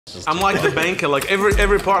I'm like the banker, like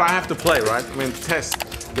every part I have to play, right? I mean,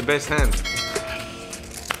 test the best hand.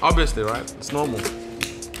 Obviously, right? It's normal.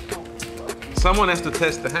 Someone has to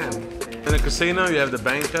test the hand. In a casino, you have the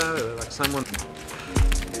banker, like someone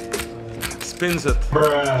spins it.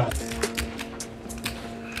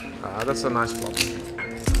 Ah, that's a nice flop.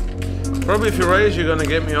 Probably if you raise, you're gonna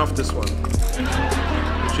get me off this one.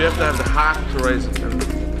 But you have to have the heart to raise it,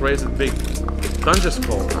 and raise it big. Don't just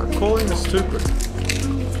call. Calling is stupid.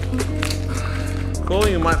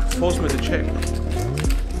 Calling, you might force me to check.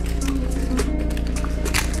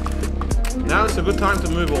 Now it's a good time to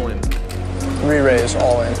move all in. Re-raise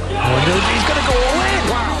all in. Oh, dude, he's gonna go all in!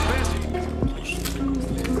 Wow.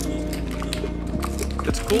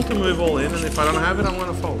 It's cool to move all in, and if I don't have it, I'm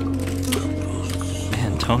gonna fold.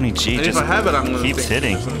 Man, Tony G And just if I have it, I'm gonna keeps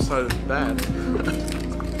hitting. I'm so bad.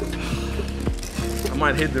 I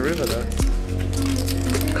might hit the river though.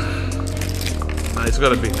 Nah, he's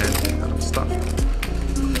got a big hand. Stuff.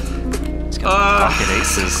 He's got pocket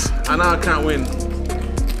aces. I know I can't win.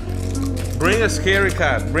 Bring a scary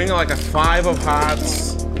card. Bring like a 5 of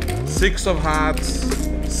hearts, 6 of hearts,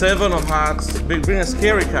 7 of hearts. Bring a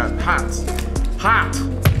scary card. Hearts. Heart.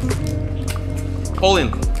 All in.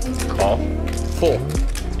 Call. 4.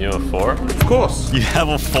 You have a 4? Of course. You have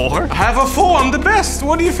a 4? I have a 4. I'm the best.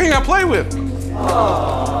 What do you think I play with?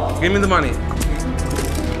 Aww. Give me the money.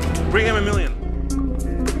 Bring him $1 million.